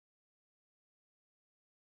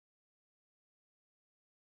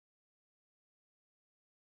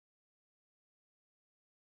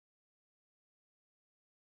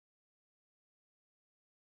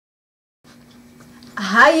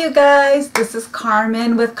Hi you guys, this is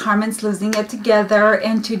Carmen with Carmen's Losing It Together,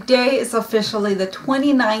 and today is officially the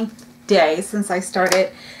 29th day since I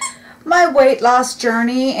started my weight loss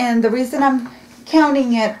journey. And the reason I'm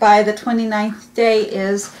counting it by the 29th day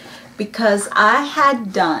is because I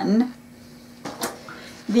had done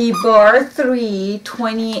the Bar 3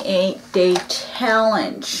 28-day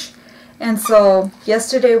challenge. And so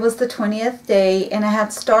yesterday was the 20th day, and I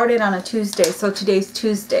had started on a Tuesday, so today's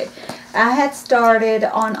Tuesday. I had started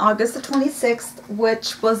on August the 26th,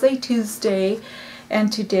 which was a Tuesday,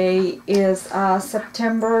 and today is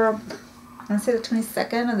September, I want to say the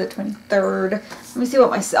 22nd or the 23rd. Let me see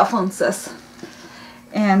what my cell phone says.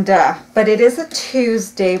 And but it is a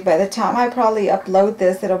Tuesday. By the time I probably upload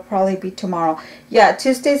this, it'll probably be tomorrow. Yeah,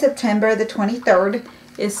 Tuesday, September the 23rd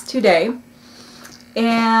is today.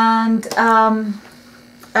 And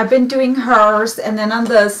I've been doing hers, and then on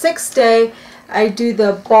the 6th day I do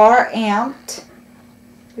the BarreAmped,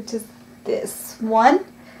 which is this one,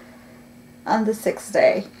 on the 6th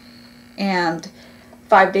day, and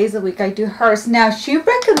 5 days a week I do hers. Now she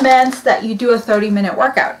recommends that you do a 30-minute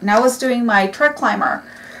workout, and I was doing my truck climber,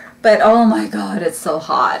 but oh my god, it's so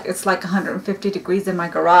hot. It's like 150 degrees in my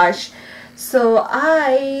garage. So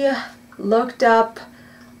I looked up,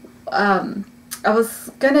 I was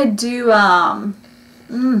gonna do,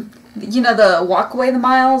 you know, the walk away the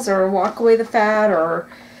miles or walk away the fat, or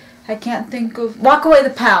I can't think of, walk away the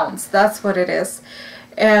pounds. That's what it is.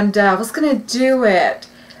 And I was gonna do it,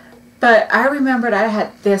 but I remembered I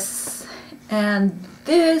had this, and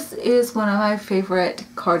this is one of my favorite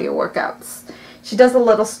cardio workouts. She does a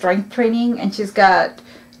little strength training, and she's got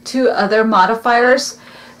 2 other modifiers.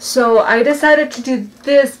 So I decided to do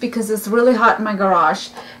this because it's really hot in my garage,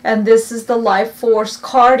 and this is the Life Force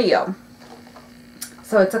Cardio.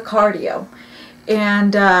 So it's a cardio,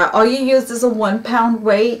 and all you use is a 1 pound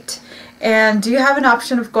weight, and you have an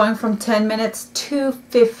option of going from 10 minutes to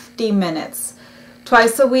 50 minutes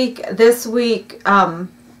twice a week. This week and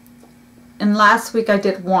last week I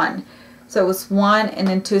did 1, so it was 1 and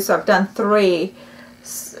then 2, so I've done 3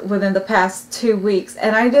 within the past 2 weeks,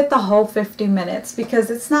 and I did the whole 50 minutes because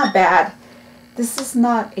it's not bad. This is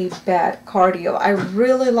not a bad cardio. I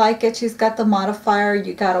really like it. She's got the modifier.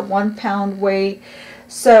 You got a 1 pound weight.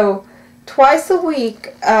 So twice a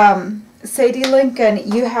week, Sadie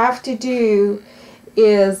Lincoln, you have to do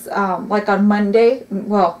is like on Monday,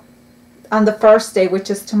 well, on the first day, which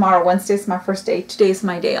is tomorrow. Wednesday is my first day. Today is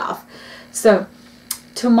my day off. So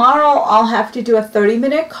tomorrow I'll have to do a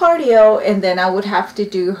 30-minute cardio, and then I would have to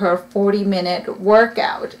do her 40-minute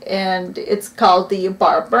workout, and it's called the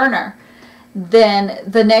bar burner. Then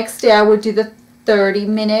the next day I would do the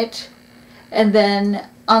 30-minute, and then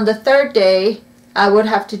on the 3rd day I would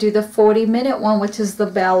have to do the 40-minute one, which is the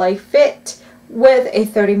ballet fit with a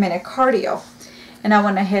 30-minute cardio. And I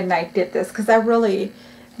went ahead and I did this because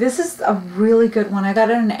this is a really good one. I got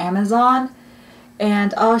it on Amazon,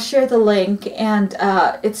 and I'll share the link, and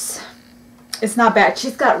it's not bad.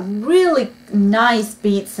 She's got really nice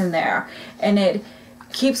beats in there, and it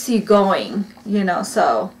keeps you going, you know.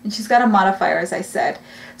 So, and she's got a modifier, as I said.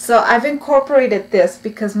 So I've incorporated this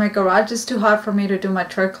because my garage is too hot for me to do my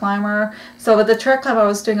truck climber. So with the truck climber I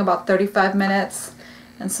was doing about 35 minutes,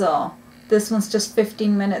 and so this one's just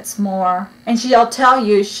 15 minutes more. And she'll tell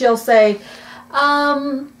you, she'll say,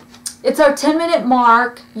 it's our 10-minute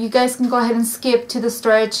mark. You guys can go ahead and skip to the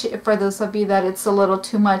stretch for those of you that it's a little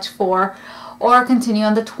too much for, or continue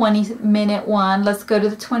on the 20-minute one. Let's go to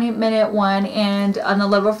the 20-minute one, and on a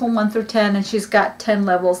level from 1 through 10, and she's got 10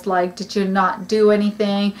 levels. Like, did you not do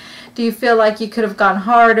anything? Do you feel like you could have gone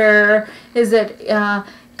harder? Is it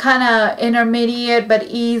kind of intermediate but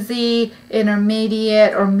easy,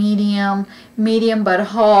 intermediate or medium, medium but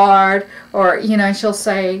hard? Or, you know, she'll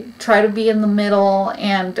say try to be in the middle,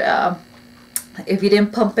 and if you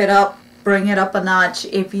didn't pump it up, bring it up a notch.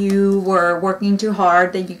 If you were working too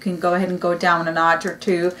hard, then you can go ahead and go down a notch or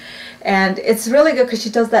 2. And it's really good because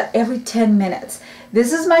she does that every 10 minutes.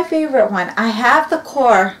 This is my favorite one. I have the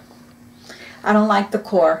core. I don't like the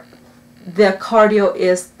core. The cardio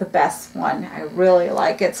is the best one. I really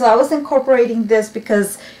like it. So I was incorporating this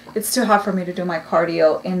because it's too hot for me to do my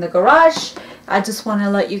cardio in the garage. I just want to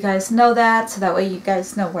let you guys know that, so that way you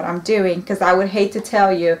guys know what I'm doing, because I would hate to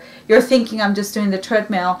tell you, you're thinking I'm just doing the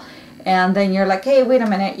treadmill, and then you're like, hey, wait a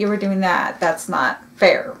minute, you were doing that. That's not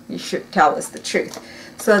fair. You should tell us the truth.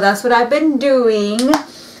 So that's what I've been doing,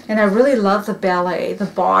 and I really love the ballet, the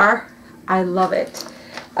bar. I love it.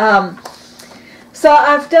 So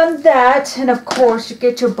I've done that, and of course you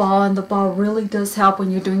get your ball, and the ball really does help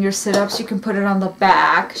when you're doing your sit-ups. You can put it on the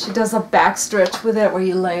back. She does a back stretch with it where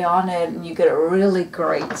you lay on it and you get a really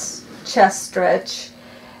great chest stretch.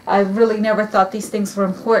 I really never thought these things were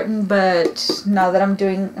important, but now that I'm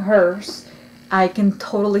doing hers, I can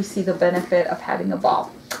totally see the benefit of having a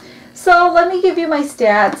ball. So let me give you my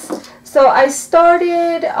stats. So I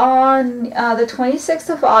started on the 26th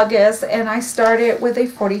of August, and I started with a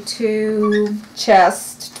 42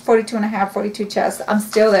 chest, 42 and a half, 42 chest. I'm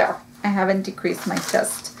still there. I haven't decreased my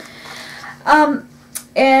chest.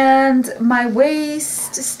 And my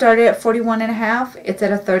waist started at 41 and a half. It's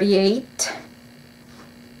at a 38.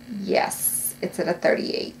 Yes, it's at a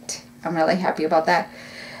 38. I'm really happy about that.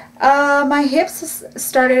 My hips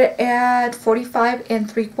started at 45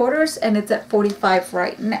 3/4, and it's at 45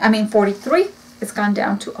 right now. I mean 43. It's gone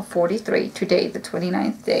down to a 43 today, the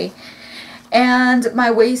 29th day. And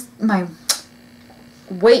my weight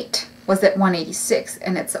was at 186,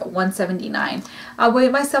 and it's at 179. I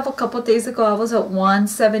weighed myself a couple days ago. I was at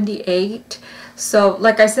 178. So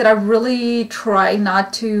like I said, I really try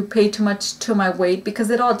not to pay too much to my weight because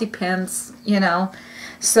it all depends, you know.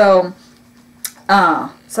 So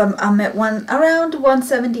I'm at around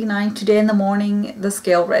 179 today. In the morning the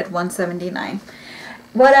scale read 179.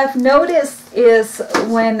 What I've noticed is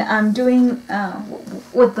when I'm doing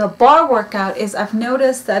with the bar workout is I've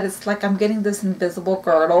noticed that it's like I'm getting this invisible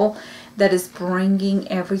girdle that is bringing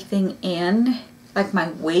everything in, like my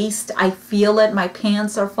waist. I feel it. My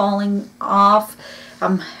pants are falling off.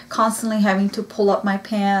 I'm constantly having to pull up my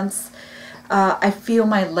pants. I feel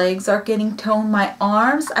my legs are getting toned. My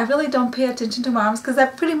arms, I really don't pay attention to my arms because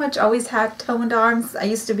I've pretty much always had toned arms. I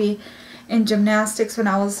used to be in gymnastics when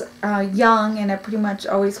I was young, and I pretty much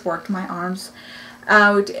always worked my arms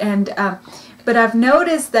out. And but I've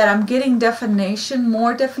noticed that I'm getting definition,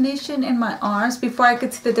 more definition in my arms. Before I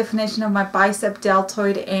could see the definition of my bicep,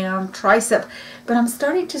 deltoid, and tricep, but I'm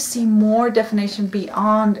starting to see more definition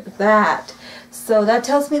beyond that. So that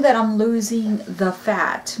tells me that I'm losing the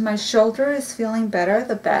fat. My shoulder is feeling better,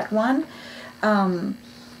 the bad one.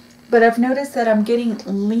 But I've noticed that I'm getting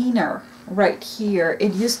leaner right here.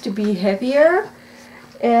 It used to be heavier,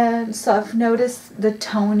 and so I've noticed the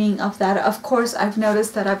toning of that. Of course, I've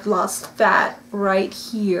noticed that I've lost fat right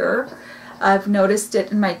here. I've noticed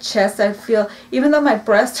it in my chest. I feel, even though my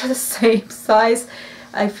breasts are the same size,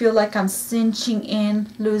 I feel like I'm cinching in,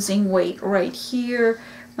 losing weight right here.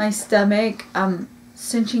 My stomach, I'm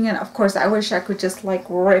cinching in. Of course, I wish I could just like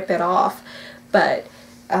rip it off, but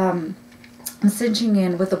I'm cinching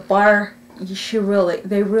in. With a bar, you should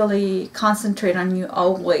they really concentrate on you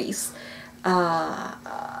always.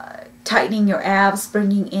 Tightening your abs,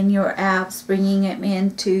 bringing in your abs, bringing it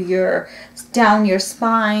into your, down your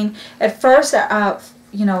spine. At first,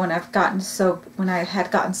 you know, when I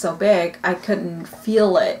had gotten so big, I couldn't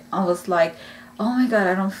feel it. I was like, oh my God,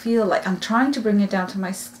 I don't feel like, I'm trying to bring it down to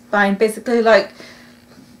my spine, basically like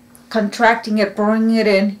contracting it, bringing it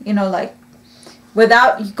in, you know, like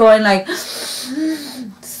without going like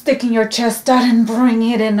sticking your chest out and bringing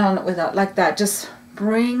it in on, without like that, just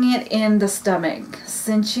bring it in the stomach,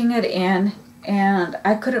 cinching it in. And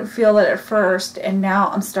I couldn't feel it at first, and now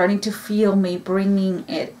I'm starting to feel me bringing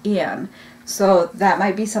it in. So that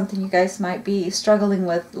might be something you guys might be struggling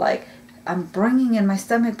with, like, I'm bringing in my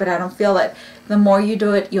stomach, but I don't feel it. The more you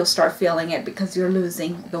do it, you'll start feeling it because you're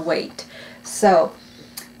losing the weight. So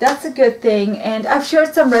that's a good thing. And I've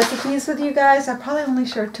shared some recipes with you guys. I probably only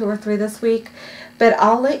shared 2 or 3 this week, but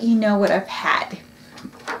I'll let you know what I've had.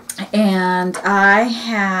 And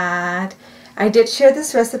I did share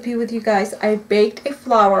this recipe with you guys. I baked a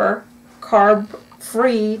flour,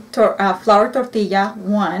 carb-free flour tortilla,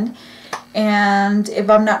 one. And if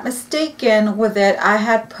I'm not mistaken with it, I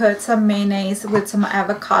had put some mayonnaise with some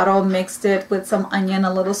avocado, mixed it with some onion,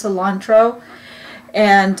 a little cilantro,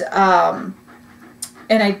 and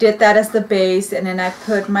I did that as the base. And then I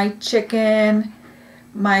put my chicken,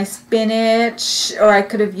 my spinach, or I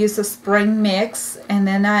could have used a spring mix, and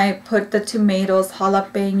then I put the tomatoes,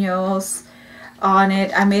 jalapenos on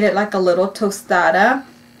it. I made it like a little tostada.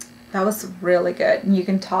 That was really good. And you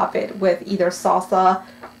can top it with either salsa,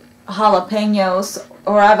 jalapenos,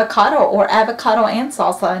 or avocado and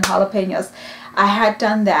salsa and jalapenos. I had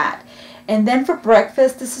done that. And then for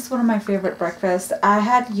breakfast, this is one of my favorite breakfasts. I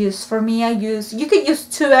had used, for me, you could use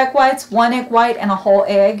 2 egg whites, 1 egg white, and a whole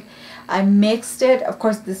egg. I mixed it. Of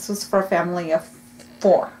course, this was for a family of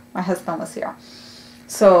 4. My husband was here.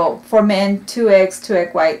 So for men, 2 eggs, 2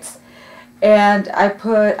 egg whites. And I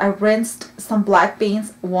rinsed some black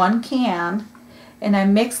beans, 1 can, and I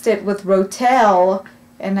mixed it with rotel,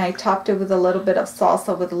 and I topped it with a little bit of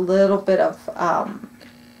salsa, with a little bit of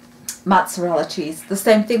mozzarella cheese. The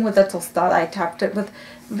same thing with the tostada. I topped it with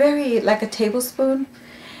like a tablespoon.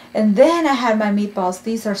 And then I had my meatballs.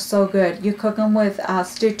 These are so good. You cook them with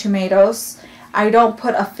stewed tomatoes. I don't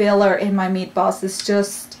put a filler in my meatballs. It's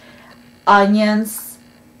just onions,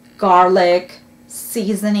 garlic,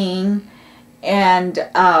 seasoning, and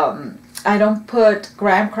I don't put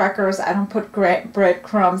graham crackers. I don't put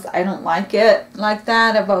breadcrumbs. I don't like it like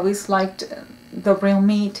that. I've always liked the real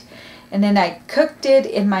meat. And then I cooked it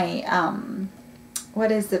in my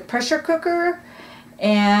pressure cooker,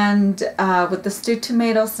 and with the stewed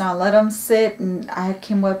tomatoes. Now I let them sit, and I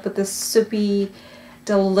came up with this soupy,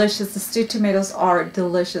 delicious. The stewed tomatoes are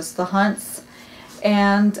delicious, the hunts,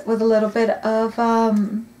 and with a little bit of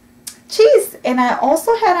cheese. And I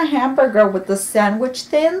also had a hamburger with the sandwich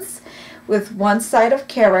thins, with one side of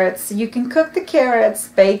carrots. You can cook the carrots,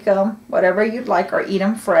 bake them, whatever you'd like, or eat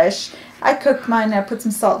them fresh. I cooked mine. I put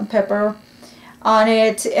some salt and pepper on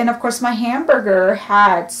it, and of course my hamburger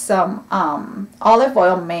had some olive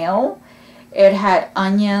oil mayo. It had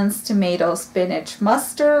onions, tomatoes, spinach,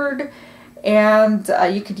 mustard, and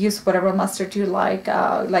you could use whatever mustard you like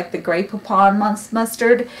the Grey Poupon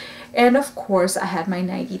mustard. And of course I had my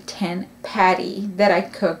 90-10 patty that I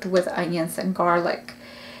cooked with onions and garlic,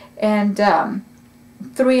 and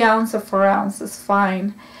 3 ounces or 4 ounces is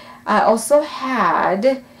fine. I also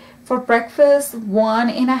had for breakfast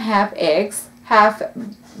 1.5 eggs, half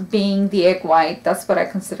being the egg white. That's what I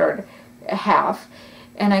considered a half.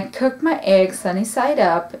 And I cooked my eggs sunny side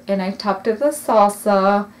up, and I topped it with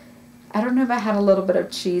salsa. I don't know if I had a little bit of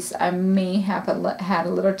cheese. I may have had a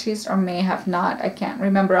little cheese, or may have not. I can't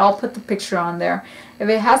remember. I'll put the picture on there. If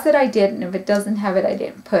it has it, I did, and if it doesn't have it, I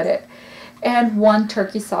didn't put it. And 1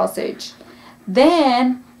 turkey sausage.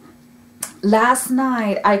 Then last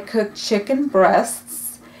night I cooked chicken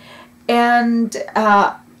breasts, and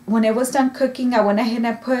when it was done cooking, I went ahead and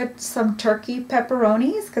I put some turkey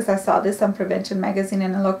pepperonis, because I saw this on Prevention Magazine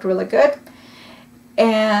and it looked really good.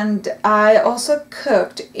 And I also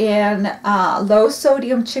cooked in low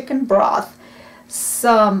sodium chicken broth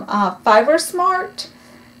some Fiber Smart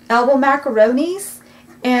elbow macaronis,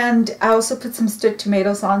 and I also put some stewed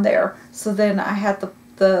tomatoes on there. So then I had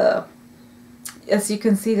the as you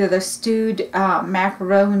can see, the stewed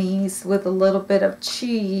macaronis with a little bit of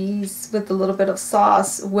cheese, with a little bit of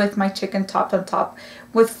sauce, with my chicken topped on top,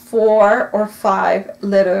 with 4 or 5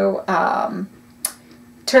 little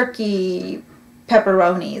turkey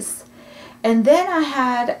pepperonis. And then I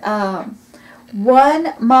had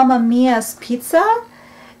 1 Mamma Mia's pizza,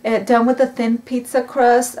 done with a thin pizza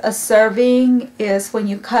crust. A serving is when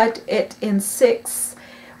you cut it in 6.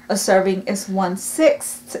 A serving is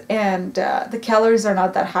 1/6, and the calories are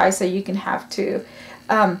not that high, so you can have 2.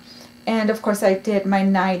 And of course I did my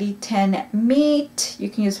 90-10 meat. You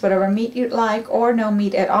can use whatever meat you'd like, or no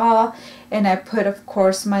meat at all. And I put, of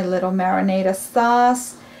course, my little marinara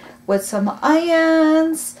sauce with some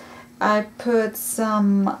onions. I put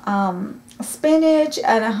some spinach,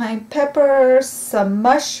 Anaheim peppers, some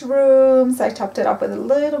mushrooms. I topped it up with a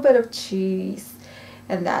little bit of cheese.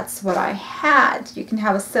 And that's what I had. You can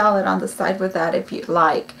have a salad on the side with that if you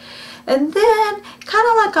like. And then, kind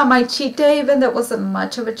of like on my cheat day, even though it wasn't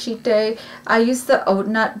much of a cheat day, I used the oat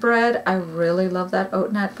nut bread. I really love that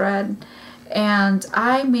oat nut bread. And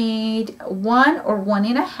I made 1 or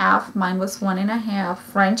 1.5, mine was 1.5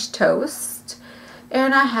 French toast.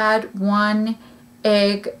 And I had 1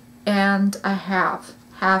 egg and a half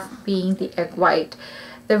being the egg white.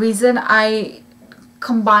 The reason I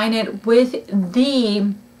combine it with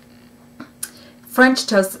the French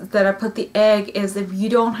toast that I put the egg is if you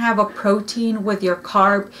don't have a protein with your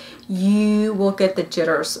carb, you will get the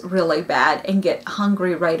jitters really bad and get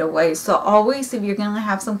hungry right away. So always, if you're going to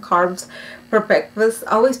have some carbs for breakfast,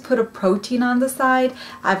 always put a protein on the side.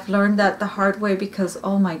 I've learned that the hard way, because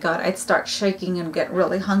oh my god, I'd start shaking and get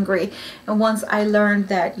really hungry. And once I learned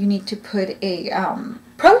that you need to put a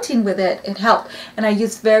protein with it, it helped. And I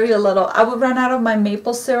used very little. I would run out of my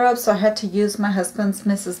maple syrup, so I had to use my husband's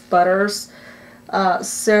Mrs. Butter's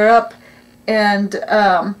syrup. And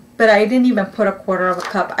but I didn't even put 1/4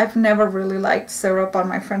 cup. I've never really liked syrup on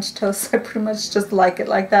my French toast. I pretty much just like it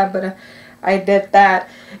like that, but I did that.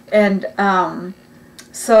 And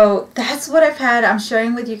so that's what I've had. I'm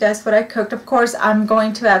sharing with you guys what I cooked. Of course, I'm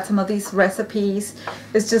going to add some of these recipes.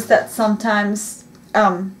 It's just that sometimes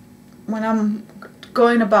when I'm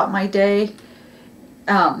going about my day,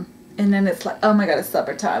 and then it's like, oh my god, it's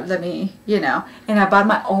supper time, let me, and I bought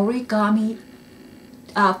my origami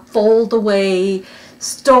fold away,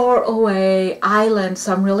 store away island,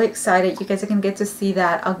 so I'm really excited. You guys are gonna get to see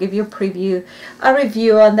that. I'll give you a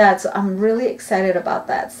review on that, so I'm really excited about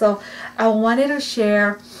that. So I wanted to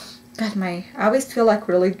share. God, I always feel like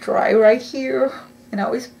really dry right here, and I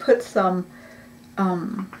always put some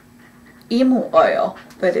emu oil,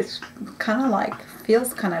 but it's kind of like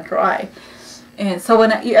feels kind of dry. And so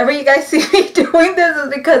whenever you guys see me doing this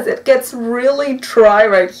is because it gets really dry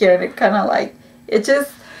right here, and it kind of like it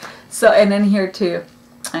just so. And then here too,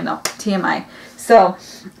 I know, TMI. So,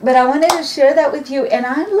 but I wanted to share that with you, and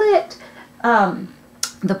I let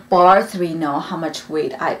the Barre know how much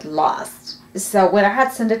weight I'd lost. So when I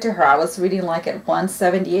had sent it to her, I was reading like at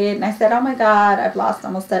 178, and I said, oh my God, I've lost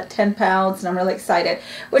almost that 10 pounds, and I'm really excited.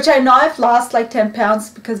 Which I know I've lost like 10 pounds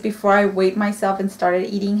because before I weighed myself and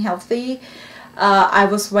started eating healthy, I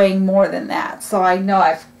was weighing more than that. So I know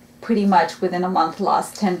I've pretty much within a month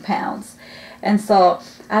lost 10 pounds. And so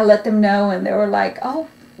I let them know, and they were like, oh,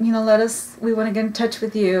 you know, we want to get in touch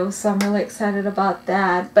with you. So I'm really excited about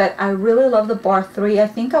that. But I really love the Barre 3. I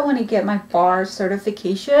think I want to get my Barre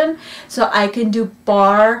certification so I can do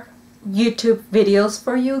Barre YouTube videos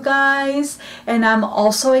for you guys. And I'm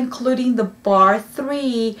also including the Barre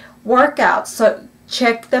 3 workouts. So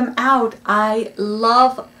check them out. I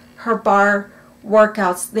love her Barre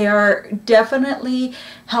workouts. They are definitely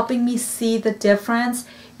helping me see the difference.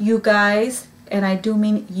 You guys, and I do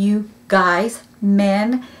mean you guys,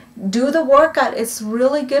 men, do the workout. It's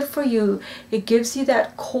really good for you. It gives you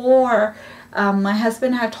that core. My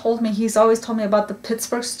husband had told me, he's always told me about the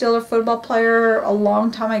Pittsburgh Steelers football player a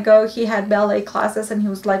long time ago. He had ballet classes, and he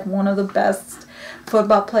was like one of the best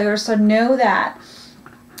football players. So know that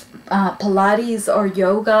Pilates or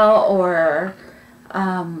yoga or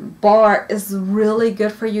Barre is really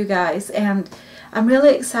good for you guys. And I'm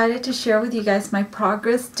really excited to share with you guys my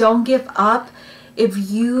progress. Don't give up. If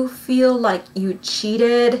you feel like you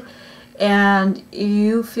cheated and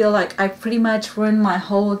you feel like I pretty much ruined my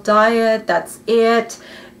whole diet, that's it.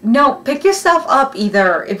 No, pick yourself up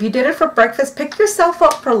either. If you did it for breakfast, pick yourself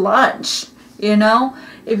up for lunch. You know,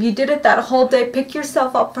 if you did it that whole day, pick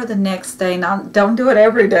yourself up for the next day. Now, don't do it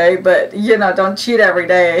every day, but, you know, don't cheat every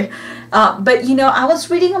day. But, you know, I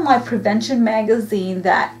was reading in my prevention magazine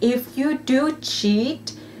that if you do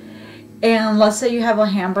cheat, and let's say you have a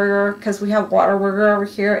hamburger, because we have Whataburger over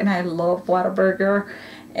here, and I love Whataburger,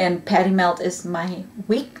 and patty melt is my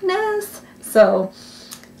weakness. So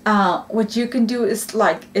what you can do is,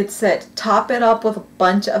 like it said, top it up with a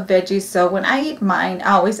bunch of veggies. So when I eat mine,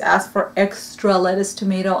 I always ask for extra lettuce,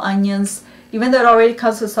 tomato, onions. Even though it already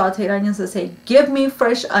comes with sauteed onions, I say, give me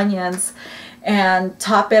fresh onions. And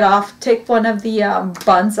top it off. Take one of the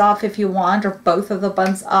buns off if you want, or both of the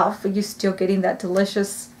buns off. You're still getting that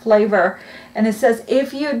delicious flavor. And it says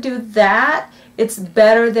if you do that, it's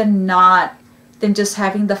better than just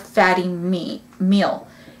having the fatty meal.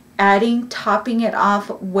 Topping it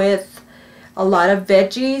off with a lot of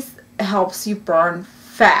veggies helps you burn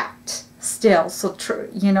fat still. So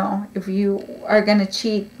you know, if you are gonna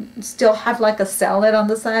cheat, still have like a salad on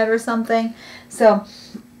the side or something. So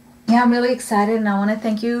yeah, I'm really excited, and I want to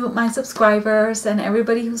thank you, my subscribers, and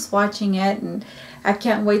everybody who's watching it. And I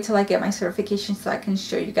can't wait till I get my certification so I can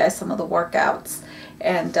show you guys some of the workouts,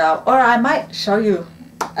 and or I might show you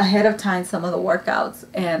ahead of time some of the workouts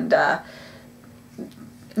and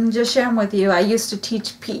just share them with you. I used to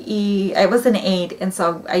teach PE. I was an aide, and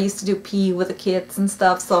so I used to do PE with the kids and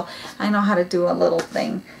stuff. So I know how to do a little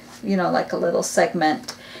thing, you know, like a little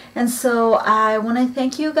segment. And so I want to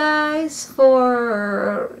thank you guys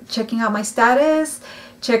for checking out my status.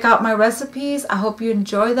 Check out my recipes. I hope you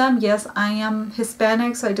enjoy them. Yes, I am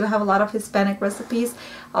Hispanic, so I do have a lot of Hispanic recipes.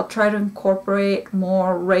 I'll try to incorporate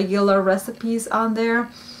more regular recipes on there.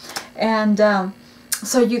 And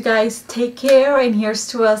so you guys take care, and here's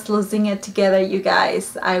to us losing it together, you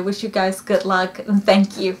guys. I wish you guys good luck, and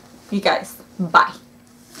thank you, you guys. Bye.